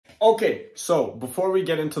Okay, so before we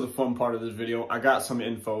get into the fun part of this video, I got some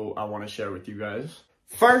info I want to share with you guys.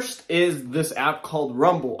 First is this app called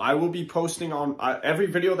Rumble. I will be posting on every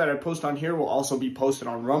video that I post on here will also be posted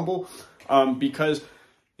on Rumble because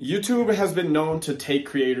YouTube has been known to take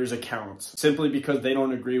creators' accounts simply because they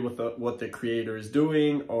don't agree with what the creator is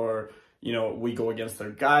doing, or you know, we go against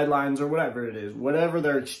their guidelines or whatever it is. Whatever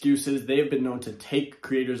their excuse is, they've been known to take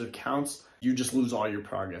creators' accounts. You just lose all your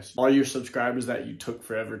progress. All your subscribers that you took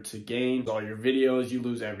forever to gain, all your videos, you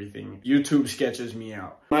lose everything. YouTube sketches me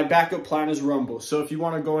out. My backup plan is Rumble. So if you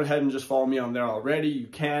want to go ahead and just follow me on there already, you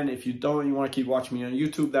can. If you don't, you want to keep watching me on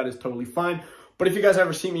YouTube, that is totally fine. But if you guys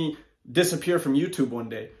ever see me disappear from YouTube one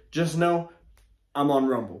day, just know I'm on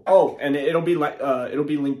Rumble. Oh, and it'll be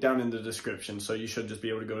linked down in the description. So you should just be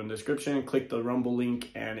able to go in the description and click the Rumble link,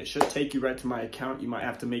 and it should take you right to my account. You might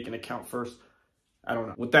have to make an account first. I don't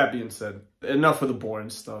know. With that being said, enough of the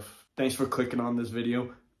boring stuff. Thanks for clicking on this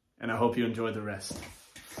video, and I hope you enjoy the rest.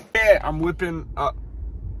 Yeah, I'm whipping up.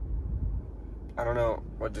 I don't know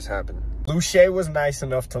what just happened. ᴍᴄ was nice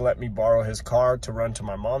enough to let me borrow his car to run to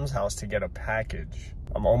my mom's house to get a package.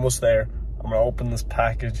 I'm almost there. I'm gonna open this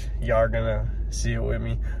package. Y'all are gonna see it with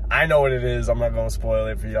me. I know what it is. I'm not gonna spoil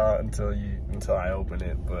it for y'all until I open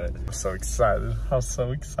it, but I'm so excited. I'm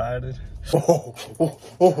so excited.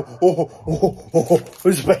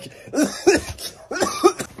 Who's back?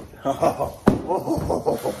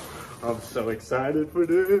 I'm so excited for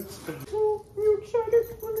this.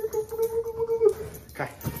 Okay.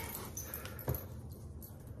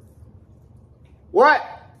 What?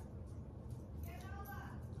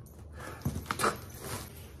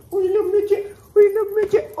 Oh, you little midget. Oh, you little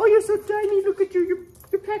midget. Oh, you're so tiny. Look at you.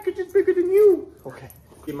 Your package is bigger than you. Okay.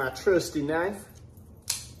 Get my trusty knife.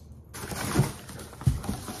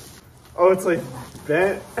 Oh, it's like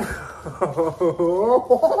bent.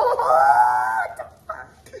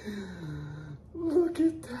 Look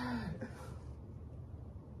at that.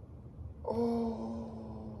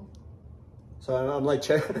 Oh. So I'm like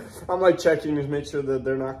checking to make sure that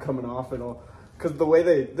they're not coming off at all. Because the way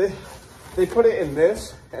they put it in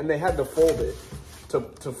this, and they had to fold it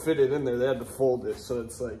to fit it in there. They had to fold it, so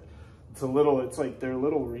it's like they're a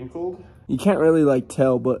little wrinkled. You can't really like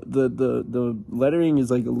tell, but the lettering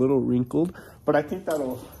is like a little wrinkled. But I think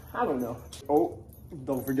that'll, I don't know. Oh,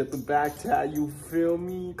 don't forget the back tat. You feel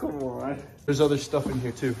me? Come on. There's other stuff in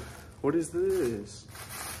here too. What is this?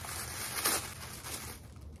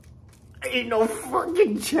 Ain't no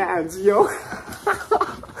fucking chance, yo.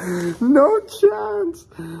 No chance.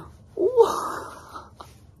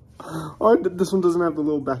 Oh, this one doesn't have the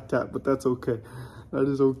little back tap, but that's okay. That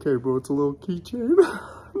is okay, bro. It's a little keychain.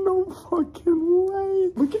 No fucking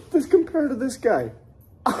way. Look at this compared to this guy.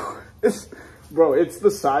 Bro, it's the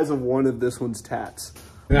size of one of this one's tats.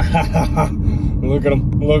 Look at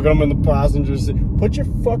him. Look at him in the passenger seat. Put your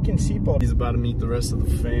fucking seatbelt. He's about to meet the rest of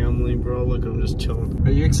the family, bro. Look at him just chilling.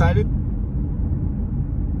 Are you excited?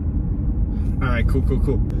 All right, cool.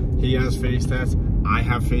 He has face tats. I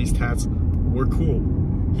have face tats. We're cool.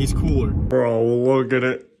 He's cooler. Bro, look at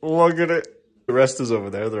it. Look at it. The rest is over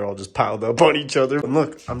there. They're all just piled up on each other. And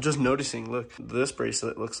look, I'm just noticing, look, this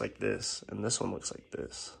bracelet looks like this, and this one looks like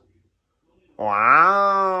this.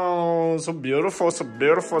 Wow, so beautiful, so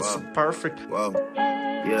beautiful, wow. So perfect. Whoa,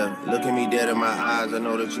 yeah, look at me dead in my eyes. I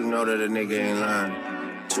know that you know that a nigga ain't lying.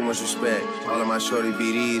 Too much respect. All of my shorty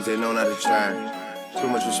BDs, they know not to try. Too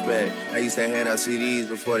much respect. I used to hand out CDs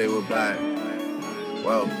before they would buy.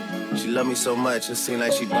 Whoa, she love me so much, it seems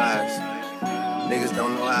like she buys. Niggas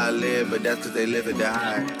don't know how I live, but that's cause they live it to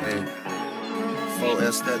high. Hey.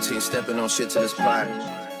 4S13, stepping on shit till it's quiet.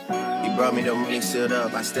 He brought me the money sealed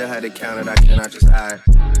up, I still had to count it, I cannot just hide.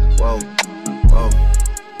 Whoa, whoa,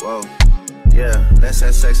 whoa. Yeah, let's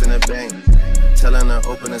have sex in the bank. Telling her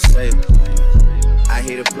open a safe. I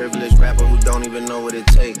hate a privileged rapper who don't even know what it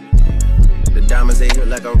takes. The diamonds they hit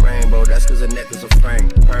like a rainbow, that's cause the necklace a frame.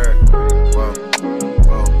 Her, whoa,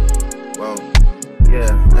 whoa, whoa.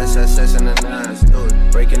 Yeah, let's have sex in the nines, do it.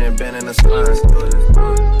 Breaking and bending the spines, do it.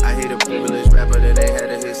 I hate a privileged rapper that they had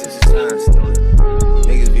to hit 60 times, do it.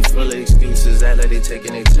 Niggas be full of excuses, act like they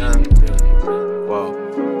taking their time. Whoa,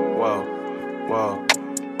 whoa, whoa.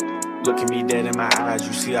 Look at me dead in my eyes,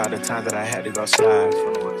 you see all the time that I had to go slide.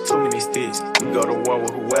 Too many sticks, we go to war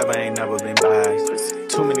with whoever ain't never been by.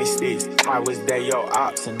 Too many sticks, I was there, your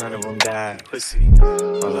ops, and none of them died. Hold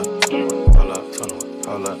up, hold up,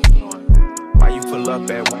 hold up. Why you pull up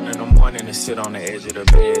at 1 in the morning and sit on the edge of the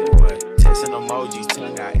bed? What? Testing emojis,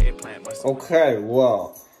 tongue out, eggplant. Okay,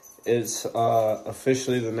 well, it's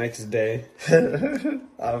officially the next day.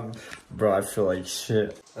 Bro, I feel like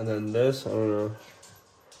shit. And then this, I don't know.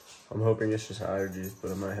 I'm hoping it's just allergies,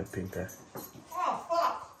 but I might have pink eye. Oh,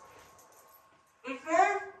 fuck. You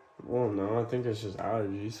sure? Well, no, I think it's just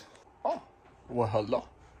allergies. Oh, well, hello.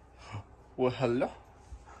 Well, hello.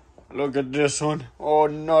 Look at this one. Oh,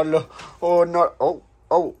 no, look. Oh, no.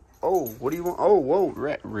 Oh, what do you want? Oh, whoa,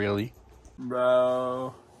 really?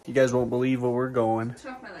 Bro. You guys won't believe where we're going.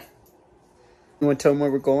 Turn off my light. You want to tell them where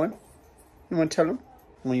we're going? You want to tell them?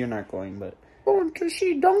 Well, you're not going, but... Going to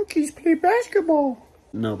see donkeys play basketball.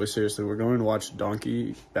 No, but seriously, we're going to watch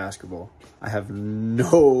donkey basketball. I have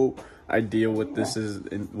no idea what this is,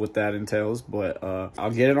 what that entails, but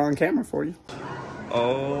I'll get it on camera for you.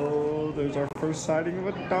 Oh, there's our first sighting of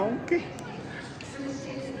a donkey.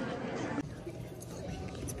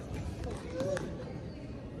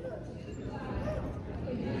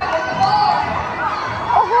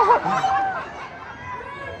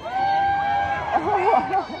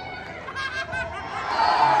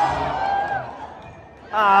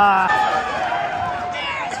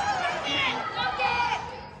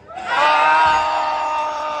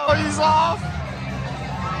 Oh, he's off.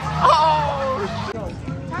 Oh,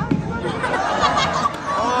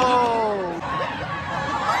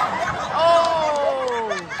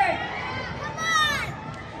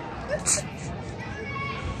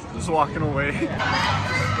 just walking away.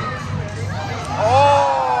 Oh!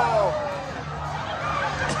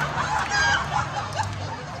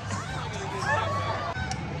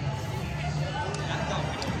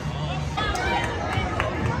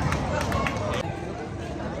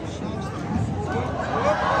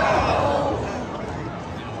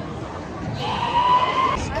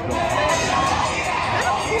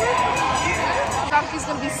 Donkey's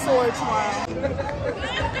gonna be sore tomorrow.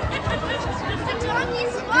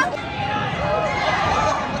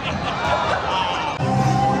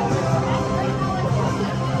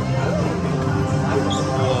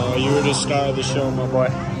 Oh, you were the star of the show, my boy.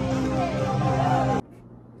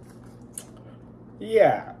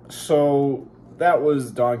 Yeah, so that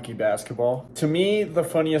was donkey basketball. To me, the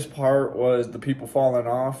funniest part was the people falling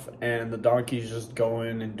off and the donkeys just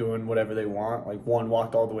going and doing whatever they want. Like one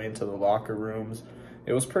walked all the way into the locker rooms.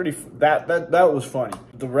 It was pretty, that was funny.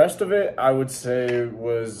 The rest of it, I would say,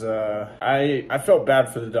 was, I felt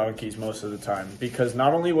bad for the donkeys most of the time, because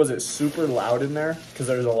not only was it super loud in there, because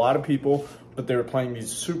there was a lot of people, but they were playing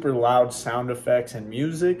these super loud sound effects and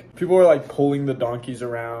music. People were like pulling the donkeys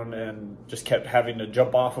around and just kept having to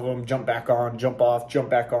jump off of them, jump back on, jump off, jump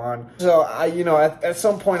back on. So at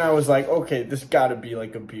some point I was like, okay, this gotta be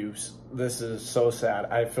like abuse. This is so sad.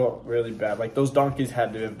 I felt really bad. Like those donkeys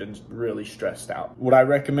had to have been really stressed out. Would I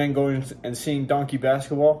recommend going and seeing donkey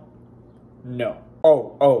basketball? No.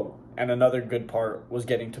 Oh, and another good part was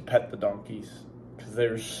getting to pet the donkeys, because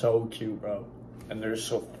they're so cute, bro. And they're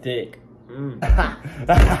so thick.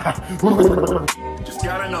 Just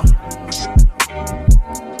gotta know.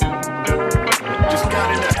 Just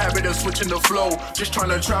got in the habit of switching the flow. Just trying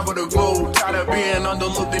to travel the globe. Tired of being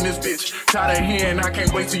underlooked in this bitch. Tired of hearing I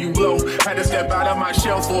can't wait till you blow. Had to step out of my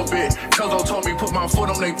shell for a bit. Cuzzo told me put my foot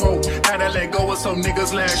on their throat. Had to let go of some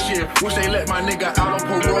niggas last year. Wish they let my nigga out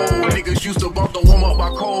on parole. Niggas used to bump the warm up my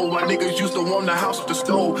cold. My niggas used to warm the house with the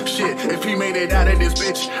stove. Shit, if he made it out of this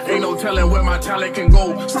bitch, ain't no telling where my talent can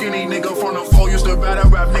go. Skinny nigga from the floor used to battle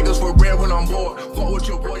rap niggas for bread when I'm bored. Fuck with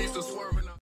your boy used to swear.